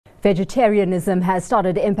Vegetarianism has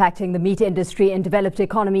started impacting the meat industry in developed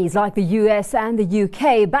economies like the US and the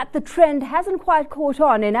UK, but the trend hasn't quite caught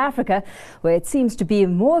on in Africa, where it seems to be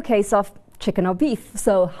more a case of chicken or beef.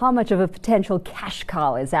 So how much of a potential cash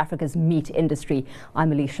cow is Africa's meat industry?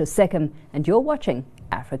 I'm Alicia Seckham, and you're watching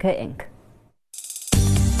Africa Inc.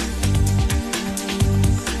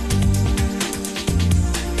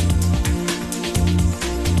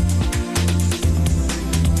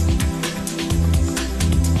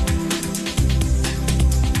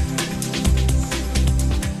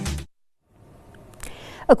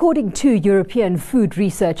 According to European food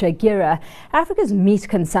researcher GERA, Africa's meat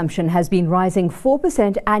consumption has been rising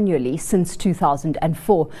 4% annually since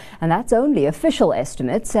 2004. And that's only official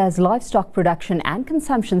estimates, as livestock production and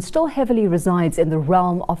consumption still heavily resides in the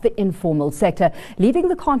realm of the informal sector, leaving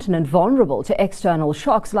the continent vulnerable to external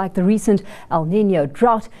shocks like the recent El Niño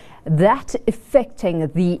drought, that affecting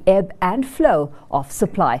the ebb and flow of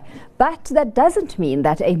supply. But that doesn't mean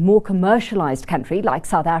that a more commercialized country like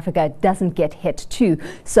South Africa doesn't get hit too.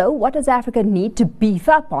 So what does Africa need to beef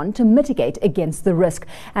up on to mitigate against the risk?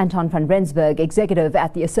 Anton van Rensburg, executive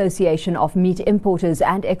at the Association of Meat Importers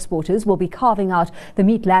and Exporters, will be carving out the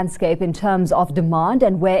meat landscape in terms of demand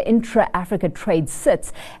and where intra-Africa trade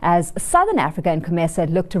sits, as Southern Africa and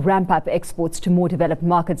COMESA look to ramp up exports to more developed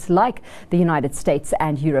markets like the United States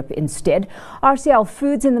and Europe instead. RCL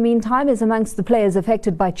Foods, in the meantime, is amongst the players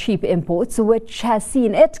affected by cheap imports, which has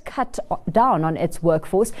seen it cut down on its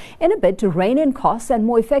workforce in a bid to rein in costs and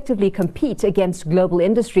more effectively compete against global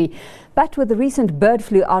industry. But with the recent bird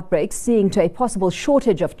flu outbreaks seeing to a possible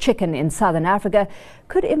shortage of chicken in southern Africa,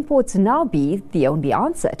 could imports now be the only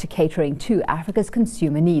answer to catering to Africa's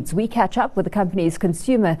consumer needs? We catch up with the company's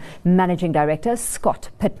consumer managing director, Scott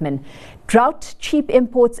Pittman. Drought, cheap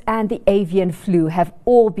imports and the avian flu have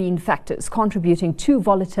all been factors contributing to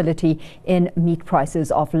volatility in meat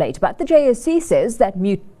prices of late. But the JSE says that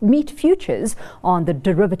meat futures on the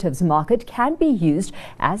derivatives market can be used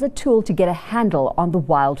as a tool to get a handle on the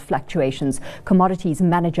wild fluctuations. Commodities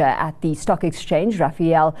manager at the stock exchange,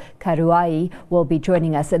 Rafael Karuai, will be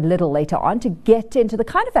joining us a little later on to get into the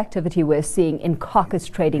kind of activity we're seeing in carcass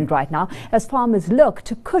trading right now as farmers look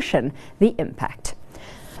to cushion the impact.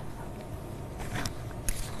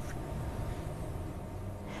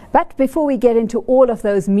 But before we get into all of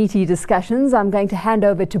those meaty discussions, I'm going to hand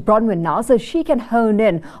over to Bronwyn now so she can hone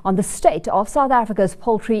in on the state of South Africa's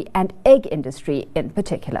poultry and egg industry in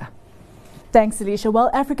particular. Thanks, Alicia. Well,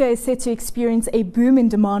 Africa is set to experience a boom in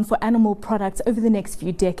demand for animal products over the next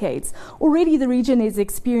few decades. Already, the region is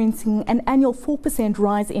experiencing an annual 4%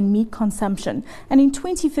 rise in meat consumption. And in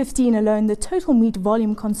 2015 alone, the total meat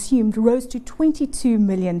volume consumed rose to 22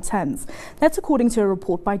 million tons. That's according to a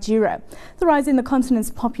report by GERA. The rise in the continent's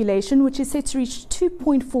population, which is set to reach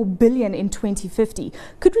 2.4 billion in 2050,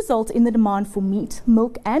 could result in the demand for meat,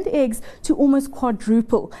 milk and eggs to almost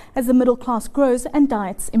quadruple as the middle class grows and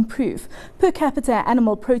diets improve. Per capita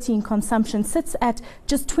animal protein consumption sits at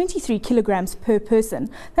just 23 kilograms per person.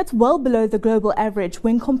 That's well below the global average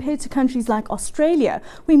when compared to countries like Australia,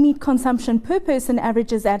 where meat consumption per person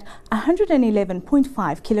averages at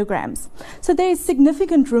 111.5 kilograms. So there is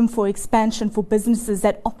significant room for expansion for businesses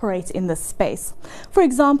that operate in this space. For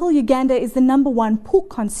example, Uganda is the #1 pork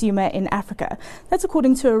consumer in Africa. That's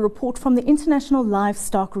according to a report from the International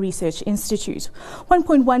Livestock Research Institute.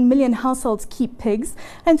 1.1 million households keep pigs,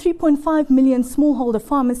 and 3.5 million smallholder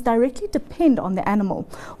farmers directly depend on the animal,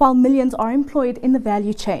 while millions are employed in the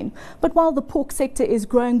value chain. But while the pork sector is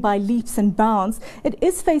growing by leaps and bounds, it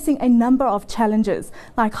is facing a number of challenges,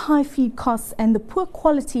 like high feed costs and the poor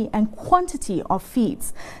quality and quantity of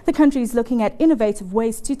feeds. The country is looking at innovative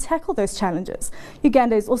ways to tackle those challenges.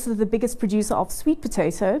 Uganda is also the biggest producer of sweet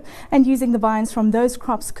potato, and using the vines from those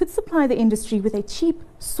crops could supply the industry with a cheap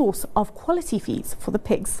source of quality feeds for the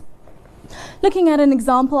pigs. Looking at an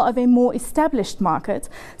example of a more established market,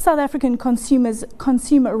 South African consumers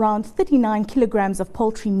consume around 39 kilograms of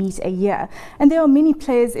poultry meat a year, and there are many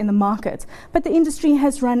players in the market, but the industry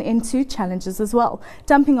has run into challenges as well.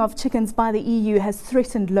 Dumping of chickens by the EU has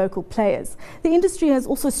threatened local players. The industry has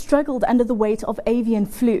also struggled under the weight of avian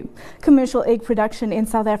flu. Commercial egg production in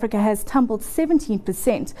South Africa has tumbled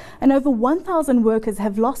 17%, and over 1,000 workers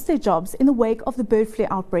have lost their jobs in the wake of the bird flu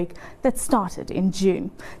outbreak that started in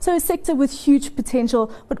June. So a sector with huge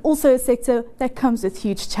potential, but also a sector that comes with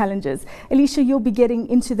huge challenges. Alicia, you'll be getting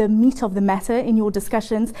into the meat of the matter in your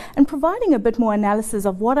discussions and providing a bit more analysis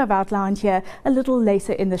of what I've outlined here a little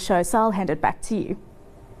later in the show, so I'll hand it back to you.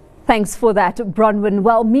 Thanks for that, Bronwyn.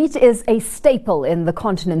 Well, meat is a staple in the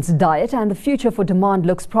continent's diet, and the future for demand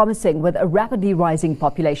looks promising with a rapidly rising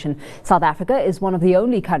population. South Africa is one of the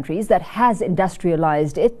only countries that has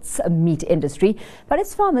industrialized its meat industry, but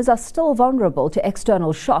its farmers are still vulnerable to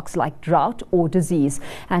external shocks like drought or disease.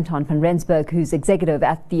 Anton van Rensburg, who's executive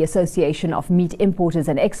at the Association of Meat Importers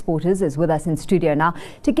and Exporters, is with us in studio now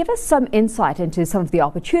to give us some insight into some of the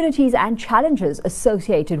opportunities and challenges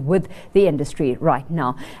associated with the industry right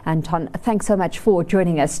now. Anton, thanks so much for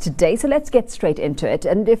joining us today. So let's get straight into it.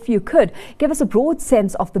 And if you could, give us a broad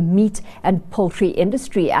sense of the meat and poultry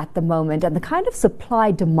industry at the moment and the kind of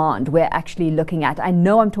supply demand we're actually looking at. I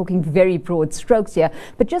know I'm talking very broad strokes here,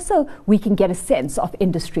 but just so we can get a sense of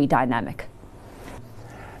industry dynamic.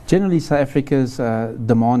 Generally, South Africa's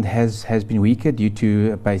demand has been weaker due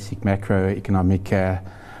to basic macroeconomic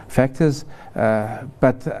factors,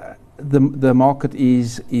 but the market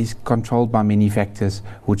is controlled by many factors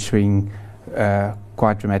which swing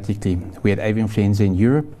quite dramatically. We had avian influenza in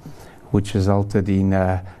Europe, which resulted in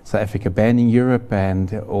South Africa banning Europe,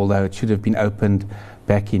 and although it should have been opened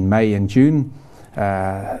back in May and June,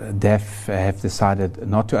 DAFF have decided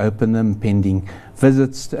not to open them pending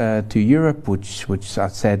visits to Europe, which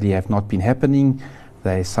sadly have not been happening.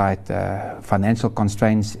 They cite financial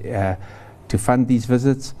constraints to fund these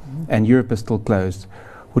visits, and Europe is still closed,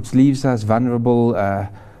 which leaves us vulnerable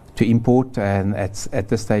to import, and at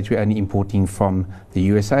this stage we're only importing from the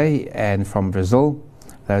USA and from Brazil.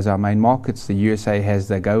 Those are our main markets. The USA has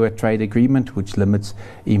the AGOA trade agreement, which limits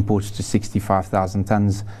imports to 65,000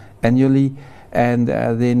 tons annually, and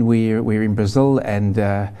then we're in Brazil, and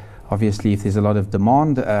obviously if there's a lot of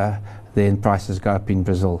demand, then prices go up in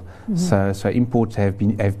Brazil. Mm-hmm. So imports have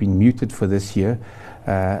been muted for this year,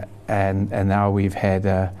 and now we've had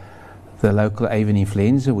the local avian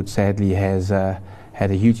influenza, which sadly has had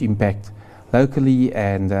a huge impact locally,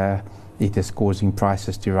 and it is causing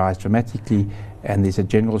prices to rise dramatically, and there's a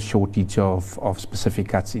general shortage of specific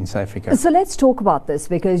cuts in South Africa. So let's talk about this,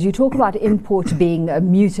 because you talk about import being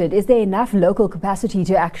muted. Is there enough local capacity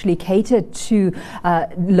to actually cater to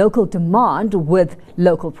local demand with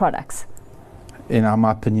local products? In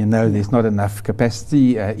my opinion, no, there's not enough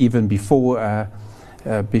capacity. Even before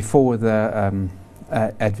the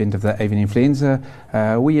advent of the avian influenza,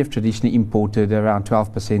 we have traditionally imported around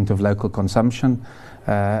 12% of local consumption,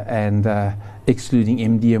 and excluding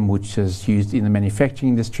MDM, which is used in the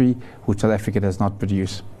manufacturing industry, which South Africa does not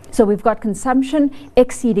produce. So we've got consumption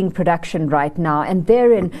exceeding production right now, and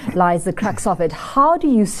therein lies the crux of it. How do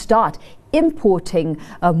you start importing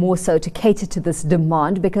more so to cater to this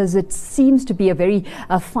demand, because it seems to be a very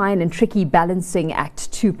fine and tricky balancing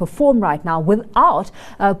act to perform right now without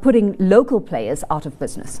putting local players out of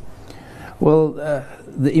business? Well,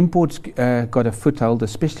 the imports got a foothold,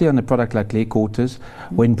 especially on a product like leg quarters,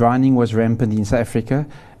 when brining was rampant in South Africa,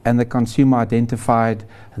 and the consumer identified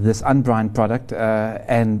this unbrined product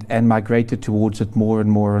and migrated towards it more and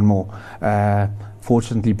more and more.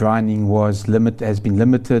 Fortunately, brining has been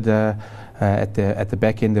limited at the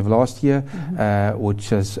back end of last year, which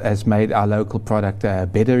has made our local product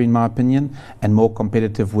better, in my opinion, and more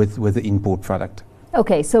competitive with the import product.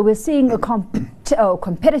 Okay, so we're seeing a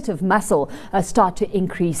competitive muscle start to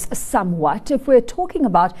increase somewhat. If we're talking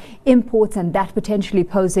about imports and that potentially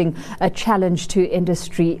posing a challenge to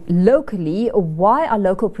industry locally, why are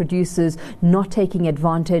local producers not taking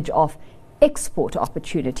advantage of export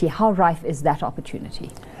opportunity? How rife is that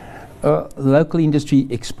opportunity? The local industry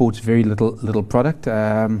exports very little product.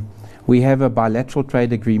 We have a bilateral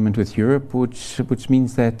trade agreement with Europe, which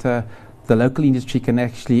means that the local industry can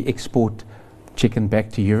actually export chicken back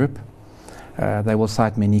to Europe. They will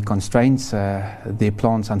cite many constraints. Their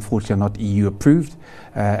plants, unfortunately, are not EU approved,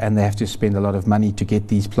 and they have to spend a lot of money to get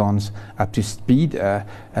these plants up to speed.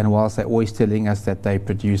 And whilst they're always telling us that they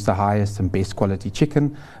produce the highest and best quality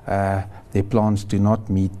chicken, their plants do not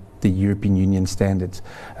meet the European Union standards.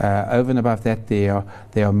 Over and above that, there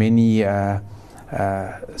are many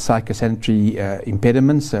psychosanitary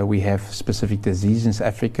impediments. We have specific diseases in South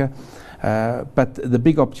Africa. But the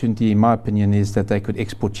big opportunity, in my opinion, is that they could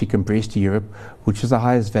export chicken breast to Europe, which is the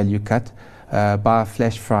highest value cut, by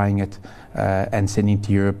flash frying it and sending it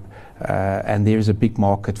to Europe. And there is a big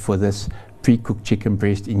market for this pre-cooked chicken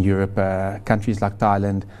breast in Europe. Countries like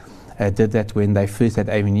Thailand did that when they first had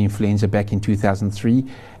avian influenza back in 2003,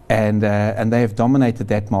 and they have dominated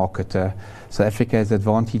that market. South Africa has the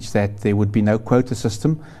advantage that there would be no quota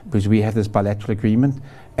system because we have this bilateral agreement,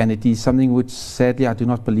 and it is something which sadly I do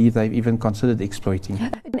not believe they've even considered exploiting.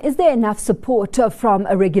 Is there enough support from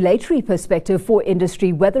a regulatory perspective for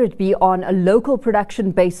industry, whether it be on a local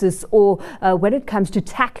production basis or when it comes to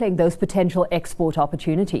tackling those potential export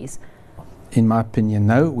opportunities? In my opinion,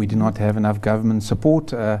 no, we do not have enough government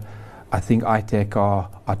support. I think ITAC are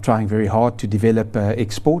trying very hard to develop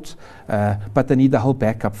exports, but they need the whole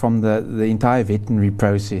backup from the entire veterinary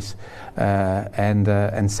process.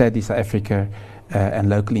 And sadly, South Africa and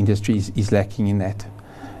local industries is lacking in that.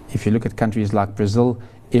 If you look at countries like Brazil,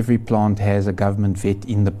 every plant has a government vet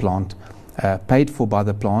in the plant, paid for by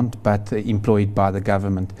the plant, but employed by the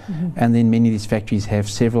government. And then many of these factories have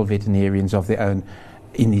several veterinarians of their own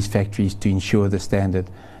in these factories to ensure the standard.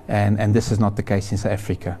 And this is not the case in South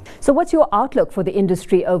Africa. So what's your outlook for the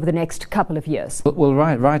industry over the next couple of years? Well,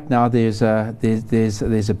 right now there's a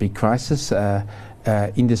big crisis. Local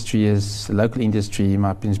industry, in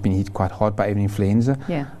my opinion, has been hit quite hard by avian influenza.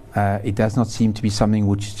 Yeah. It does not seem to be something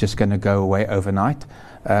which is just going to go away overnight.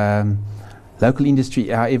 Local industry,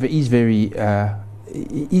 however, is very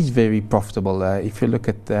profitable. If you look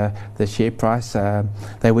at the share price,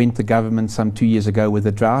 they went to government some 2 years ago with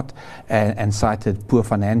a drought and cited poor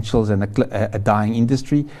financials and a dying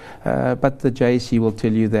industry. But the JSE will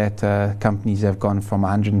tell you that companies have gone from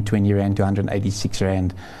 120 Rand to 186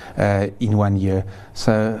 Rand in 1 year.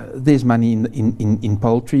 So there's money in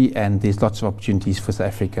poultry, and there's lots of opportunities for South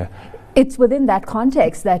Africa. It's within that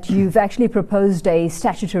context that you've actually proposed a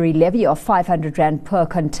statutory levy of 500 Rand per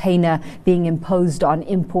container being imposed on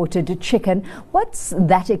imported chicken. What's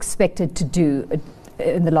that expected to do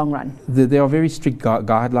in the long run? There are very strict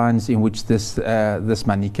guidelines in which this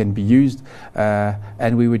money can be used,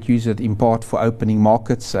 and we would use it in part for opening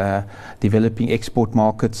markets, developing export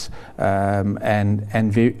markets, and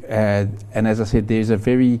as I said, there's a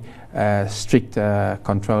very strict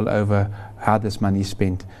control over how this money is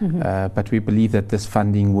spent. But we believe that this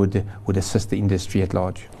funding would assist the industry at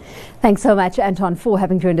large. Thanks so much, Anton, for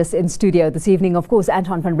having joined us in studio this evening. Of course,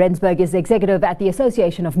 Anton van Rensburg is the executive at the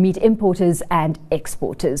Association of Meat Importers and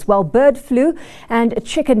Exporters. Well, bird flu and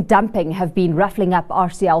chicken dumping have been ruffling up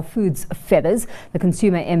RCL Foods' feathers. The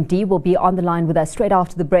consumer MD will be on the line with us straight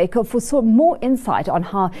after the break for some more insight on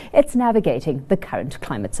how it's navigating the current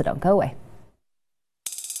climate. So don't go away.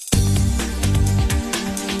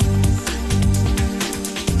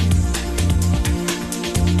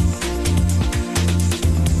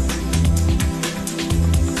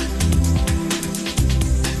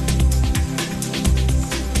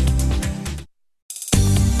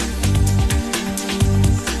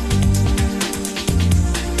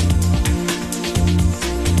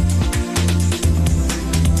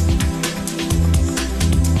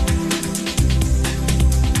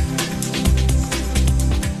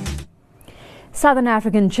 Southern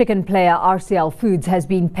African chicken player RCL Foods has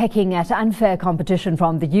been pecking at unfair competition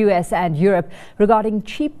from the US and Europe regarding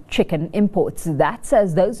cheap chicken imports. That's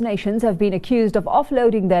as those nations have been accused of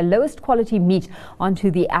offloading their lowest quality meat onto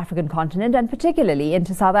the African continent and particularly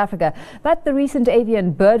into South Africa. But the recent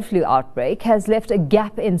avian bird flu outbreak has left a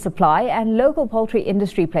gap in supply, and local poultry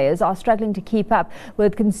industry players are struggling to keep up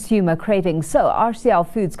with consumer cravings. So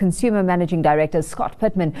RCL Foods Consumer Managing Director Scott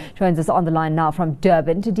Pittman joins us on the line now from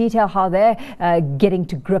Durban to detail how they're getting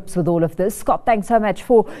to grips with all of this. Scott, thanks so much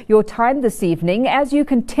for your time this evening. As you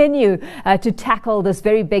continue to tackle this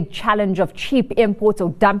very big challenge of cheap imports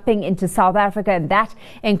or dumping into South Africa and that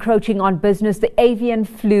encroaching on business, the avian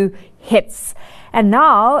flu hits. And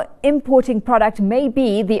now importing product may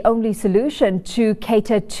be the only solution to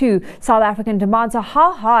cater to South African demand. So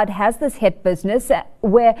how hard has this hit business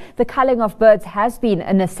where the culling of birds has been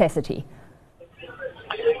a necessity?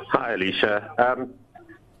 Hi, Alicia.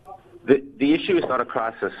 The issue is not a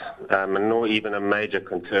crisis, nor even a major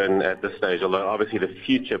concern at this stage, although obviously the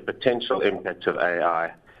future potential impact of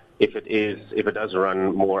AI, if it does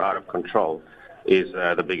run more out of control, is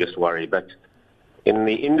the biggest worry. But in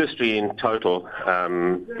the industry in total,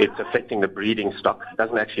 it's affecting the breeding stock. It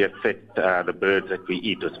doesn't actually affect the birds that we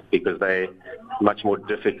eat because they're much more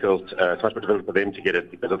difficult. It's much more difficult for them to get it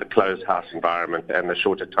because of the closed house environment and the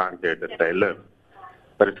shorter time period that they live.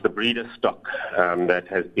 But it's the breeder stock that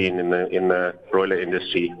has been in the broiler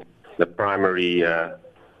industry the primary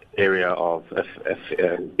area of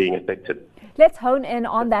being affected. Let's hone in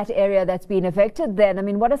on that area that's been affected then. I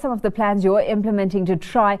mean, what are some of the plans you're implementing to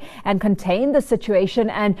try and contain the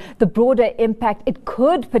situation and the broader impact it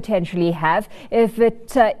could potentially have if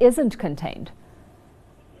it isn't contained?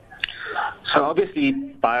 So obviously,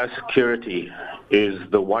 biosecurity is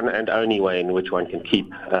the one and only way in which one can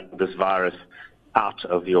keep this virus out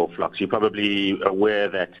of your flocks. You're probably aware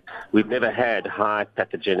that we've never had high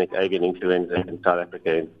pathogenic avian influenza in South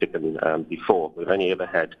Africa in chicken before. We've only ever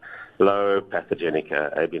had low pathogenic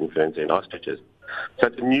avian influenza in ostriches. So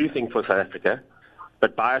it's a new thing for South Africa,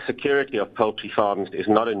 but biosecurity of poultry farms is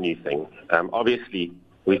not a new thing. Obviously,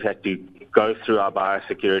 we've had to go through our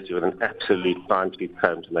biosecurity with an absolute fine-tooth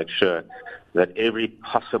comb to make sure that every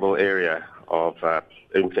possible area of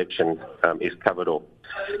infection is covered off.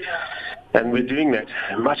 And we're doing that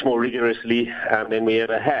much more rigorously than we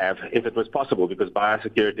ever have, if it was possible, because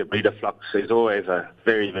biosecurity of breeder flocks is always a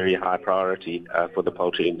very, very high priority for the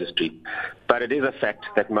poultry industry. But it is a fact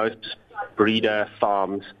that most breeder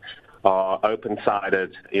farms are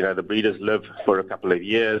open-sided. You know, the breeders live for a couple of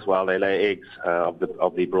years while they lay eggs of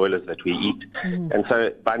the broilers that we eat. Mm-hmm. And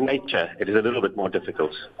so by nature, it is a little bit more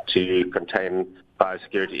difficult to contain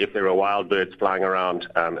biosecurity if there are wild birds flying around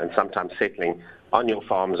and sometimes settling on your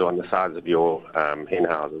farms or on the sides of your hen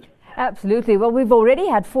houses. Absolutely. Well, we've already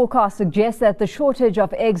had forecasts suggest that the shortage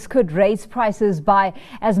of eggs could raise prices by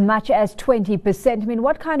as much as 20%. I mean,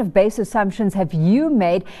 what kind of base assumptions have you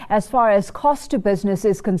made as far as cost to business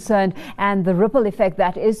is concerned and the ripple effect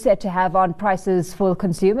that is set to have on prices for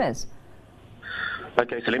consumers?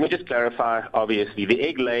 Okay, so let me just clarify. Obviously, the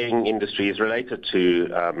egg-laying industry is related to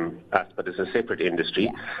us, but it's a separate industry.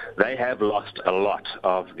 Yeah. They have lost a lot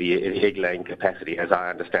of the egg-laying capacity. As I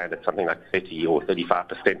understand it, something like 30 or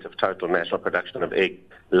 35% of total national production of egg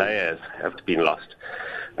layers have been lost.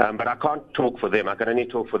 But I can't talk for them. I can only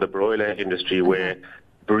talk for the broiler industry, where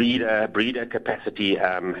breeder capacity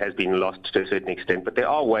has been lost to a certain extent. But there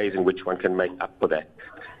are ways in which one can make up for that.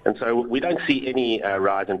 And so we don't see any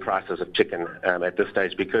rise in prices of chicken at this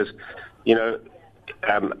stage because, you know,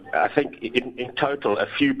 I think in total a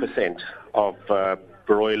few percent of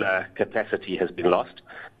broiler capacity has been lost.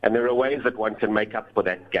 And there are ways that one can make up for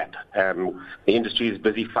that gap. The industry is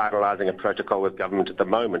busy finalizing a protocol with government at the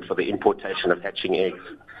moment for the importation of hatching eggs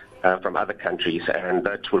from other countries, and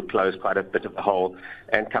that will close quite a bit of the hole.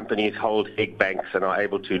 And companies hold egg banks and are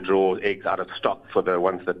able to draw eggs out of stock for the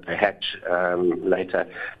ones that they hatch later.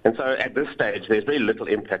 And so at this stage, there's very little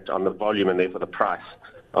impact on the volume and therefore the price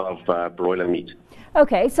of broiler meat.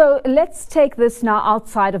 Okay, so let's take this now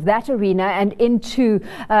outside of that arena and into,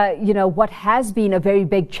 what has been a very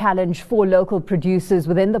big challenge for local producers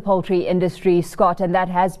within the poultry industry, Scott, and that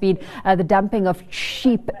has been the dumping of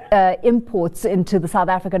cheap imports into the South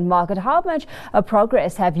African market. How much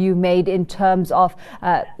progress have you made in terms of,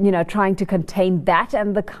 trying to contain that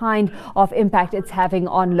and the kind of impact it's having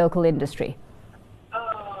on local industry?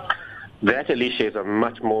 That, Alicia, is a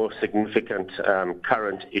much more significant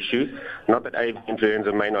current issue. Not that avian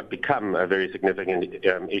influenza may not become a very significant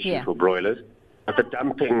issue for broilers, but the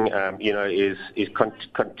dumping,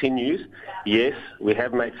 continues. Yes, we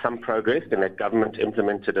have made some progress in that government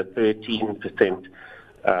implemented a 13%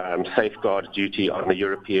 safeguard duty on the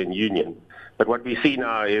European Union. But what we see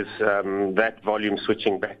now is that volume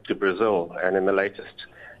switching back to Brazil, and in the latest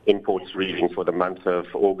imports reading for the month of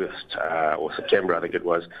August or September, I think it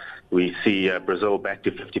was, we see Brazil back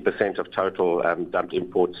to 50% of total dumped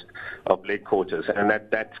imports of leg quarters, and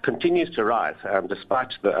that continues to rise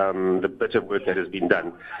despite the bit of work that has been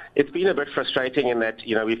done. It's been a bit frustrating in that,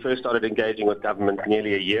 we first started engaging with government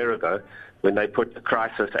nearly a year ago when they put the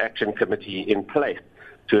Crisis Action Committee in place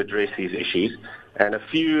to address these issues, and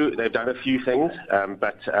they've done a few things,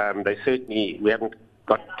 but we haven't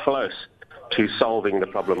got close to solving the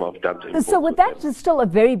problem of dumped imports. So with that is still a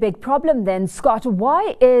very big problem then, Scott,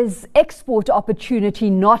 why is export opportunity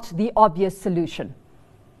not the obvious solution?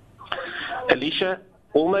 Alicia,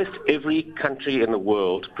 almost every country in the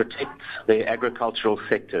world protects their agricultural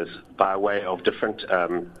sectors by way of different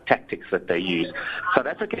tactics that they use. South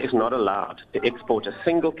Africa is not allowed to export a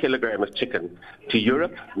single kilogram of chicken to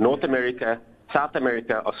Europe, North America, South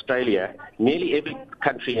America, Australia, nearly every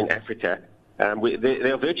country in Africa.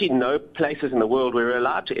 There are virtually no places in the world where we're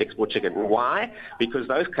allowed to export chicken. Why? Because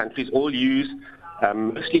those countries all use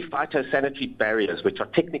mostly phytosanitary barriers, which are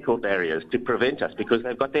technical barriers, to prevent us, because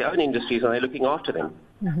they've got their own industries and they're looking after them.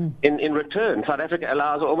 Mm-hmm. In return, South Africa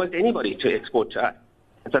allows almost anybody to export to us.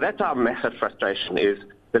 And so that's our massive frustration, is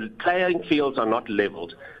the playing fields are not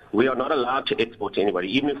leveled. We are not allowed to export to anybody,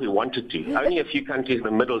 even if we wanted to. Only a few countries in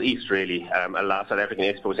the Middle East really allow South African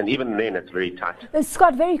exports, and even then it's very tight.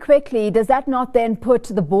 Scott, very quickly, does that not then put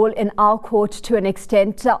the ball in our court to an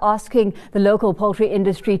extent, asking the local poultry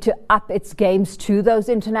industry to up its games to those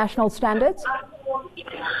international standards?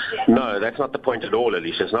 No, that's not the point at all,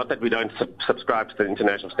 Alicia. It's not that we don't subscribe to the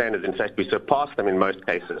international standards. In fact, we surpass them in most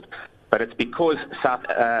cases. but it's because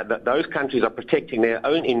those countries are protecting their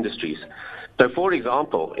own industries. So, for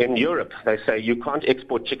example, in Europe, they say you can't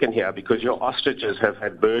export chicken here because your ostriches have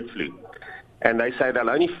had bird flu. And they say they'll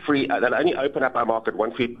only open up our market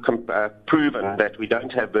once we've proven that we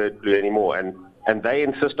don't have bird flu anymore. And they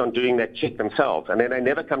insist on doing that check themselves, and then they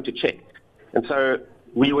never come to check. And so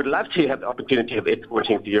we would love to have the opportunity of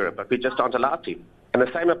exporting to Europe, but we just aren't allowed to. And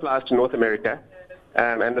the same applies to North America,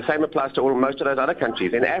 and the same applies to most of those other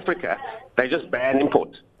countries. In Africa, they just ban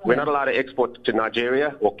imports. We're not allowed to export to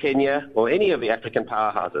Nigeria or Kenya or any of the African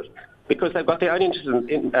powerhouses because they've got their own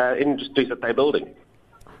industries that they're building.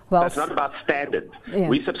 Well, so it's not about standards. Yeah.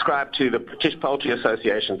 We subscribe to the British Poultry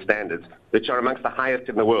Association standards, which are amongst the highest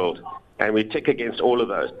in the world, and we tick against all of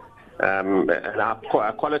those. And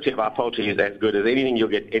our quality of our poultry is as good as anything you'll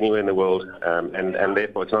get anywhere in the world, and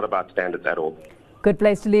therefore it's not about standards at all. Good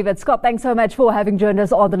place to leave it. Scott, thanks so much for having joined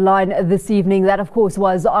us on the line this evening. That, of course,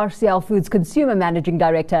 was RCL Foods Consumer Managing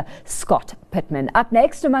Director Scott Pittman. Up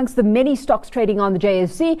next, amongst the many stocks trading on the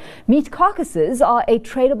JSE, meat carcasses are a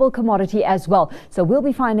tradable commodity as well. So we'll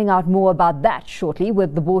be finding out more about that shortly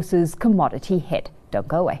with the bourse's commodity head. Don't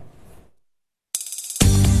go away.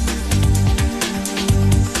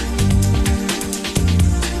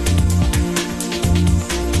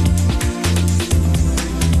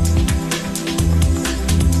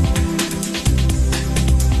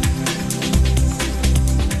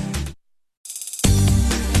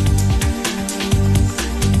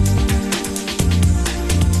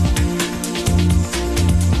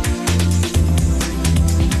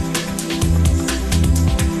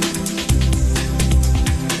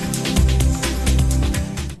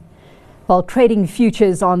 While trading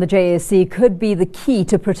futures on the JSE could be the key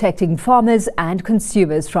to protecting farmers and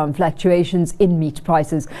consumers from fluctuations in meat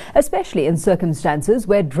prices, especially in circumstances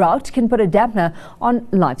where drought can put a dampener on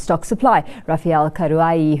livestock supply. Rafael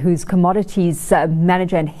Karuai, who's commodities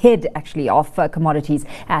manager and head actually of commodities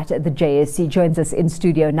at the JSE, joins us in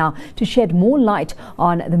studio now to shed more light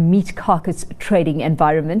on the meat carcass trading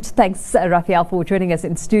environment. Thanks, Rafael, for joining us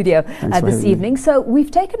in studio this evening. So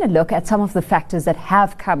we've taken a look at some of the factors that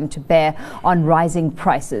have come to bear on rising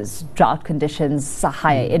prices, drought conditions,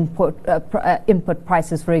 higher input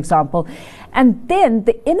prices, for example, and then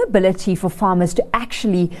the inability for farmers to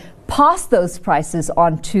actually pass those prices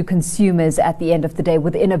on to consumers at the end of the day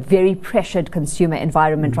within a very pressured consumer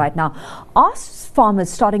environment right now. Are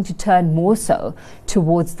farmers starting to turn more so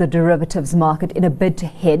towards the derivatives market in a bid to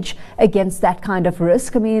hedge against that kind of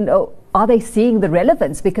risk? I mean, are they seeing the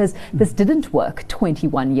relevance? Because this didn't work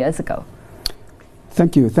 21 years ago.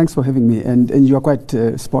 Thank you. Thanks for having me. And you are quite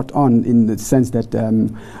spot on in the sense that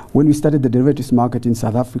when we started the derivatives market in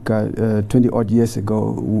South Africa 20 odd years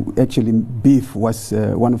ago, actually beef was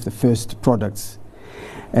one of the first products.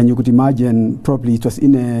 And you could imagine probably it was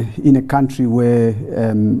in a country where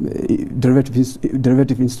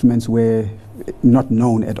derivative instruments were not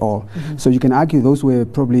known at all. So you can argue those were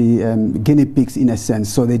probably guinea pigs in a sense.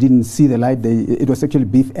 So they didn't see the light. It was actually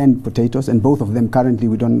beef and potatoes, and both of them currently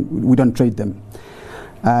we don't trade them.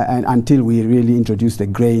 And until we really introduced the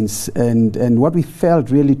grains. And what we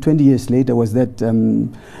felt really 20 years later was that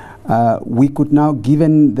we could now,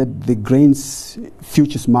 given that the grains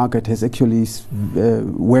futures market has actually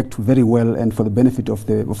worked very well and for the benefit of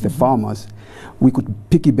the farmers, we could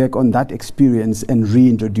piggyback on that experience and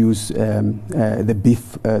reintroduce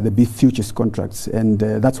the beef futures contracts. And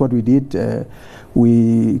that's what we did.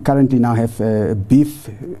 We currently now have a beef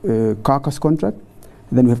carcass contract.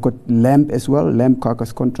 Then we've got lamb as well, lamb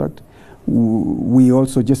carcass contract. We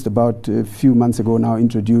also just about a few months ago now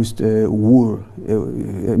introduced wool,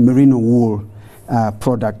 merino wool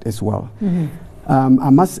product as well. I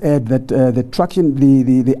must add that the traction,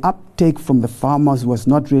 the uptake from the farmers was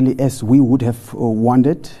not really as we would have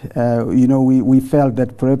wanted. We felt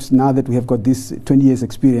that perhaps now that we have got this 20 years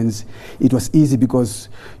experience, it was easy because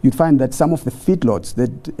you'd find that some of the feedlots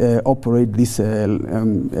that operate these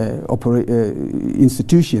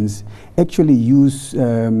institutions actually use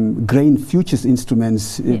grain futures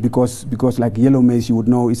instruments because like yellow maize, you would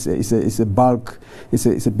know, is a bulk,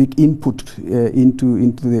 it's a big input into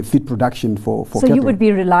the feed production for so cattle. You would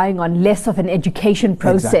be relying on less of an education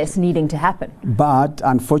process needing to happen. But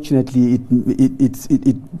unfortunately,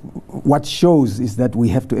 what shows is that we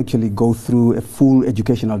have to actually go through a full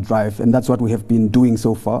educational drive, and that's what we have been doing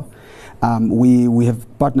so far. We have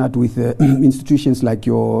partnered with institutions like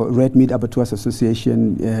your Red Meat Abattoirs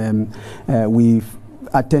Association. We've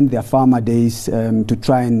attend their farmer days to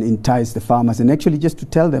try and entice the farmers and actually just to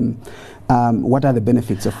tell them what are the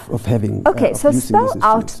benefits of having. Okay, so spell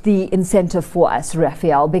out the incentive for us,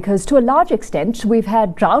 Raphael, because to a large extent we've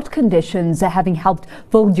had drought conditions having helped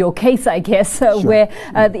build your case, I guess, Sure. where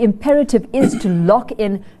the imperative is to lock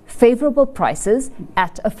in favorable prices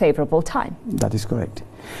at a favorable time. That is correct.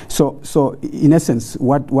 So in essence,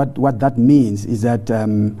 what that means is that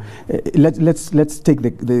let's take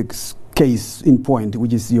the case in point,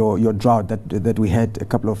 which is your drought that we had a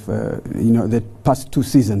couple of the past 2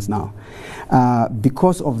 seasons now.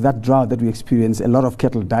 Because of that drought that we experienced, a lot of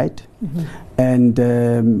cattle died. Mm-hmm.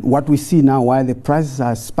 And what we see now, while the prices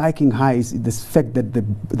are spiking high, is the fact that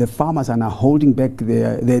the farmers are now holding back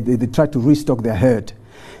they try to restock their herd.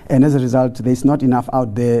 And as a result, there's not enough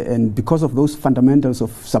out there. And because of those fundamentals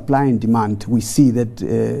of supply and demand, we see that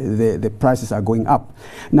the prices are going up.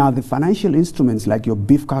 Now, the financial instruments like your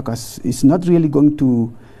beef carcass is not really going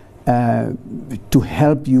to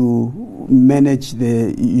help you manage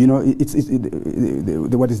the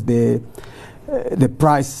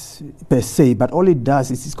price per se, but all it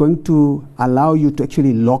does is it's going to allow you to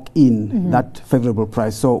actually lock in that favorable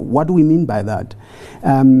price. So what do we mean by that?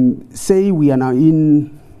 Say we are now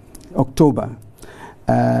in October,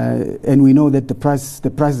 and we know that the price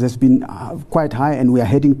has been quite high, and we are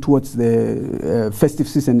heading towards the festive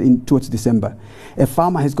season towards December. A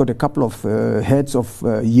farmer has got a couple of heads of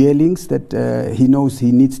yearlings that he knows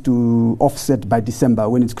he needs to offset by December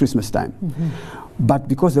when it's Christmas time. Mm-hmm. But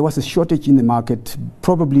because there was a shortage in the market,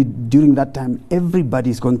 probably during that time,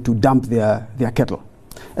 everybody is going to dump their cattle,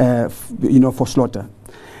 for slaughter.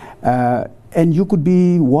 And you could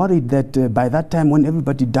be worried that by that time, when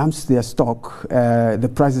everybody dumps their stock,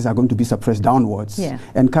 the prices are going to be suppressed downwards. Yeah.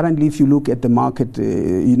 And currently, if you look at the market,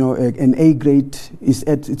 an A grade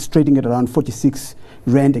it's trading at around 46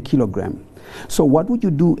 rand a kilogram. So what would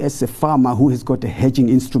you do as a farmer who has got a hedging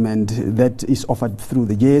instrument that is offered through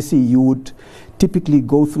the JSE? You would typically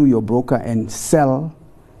go through your broker and sell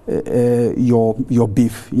your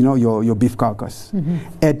beef, your beef carcass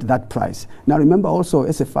at that price. Now remember also,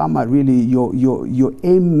 as a farmer, really your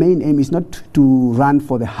main aim is not to run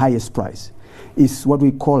for the highest price. It's what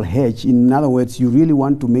we call hedge. In other words, you really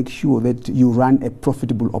want to make sure that you run a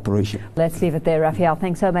profitable operation. Let's leave it there, Raphael.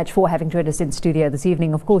 Thanks so much for having joined us in studio this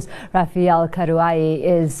evening. Of course, Raphael Karuai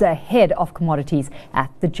is head of commodities at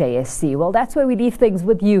the JSE. Well, that's where we leave things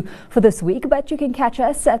with you for this week, but you can catch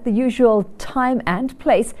us at the usual time and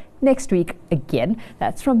place next week again.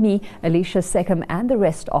 That's from me, Alicia Seckham, and the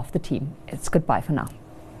rest of the team. It's goodbye for now.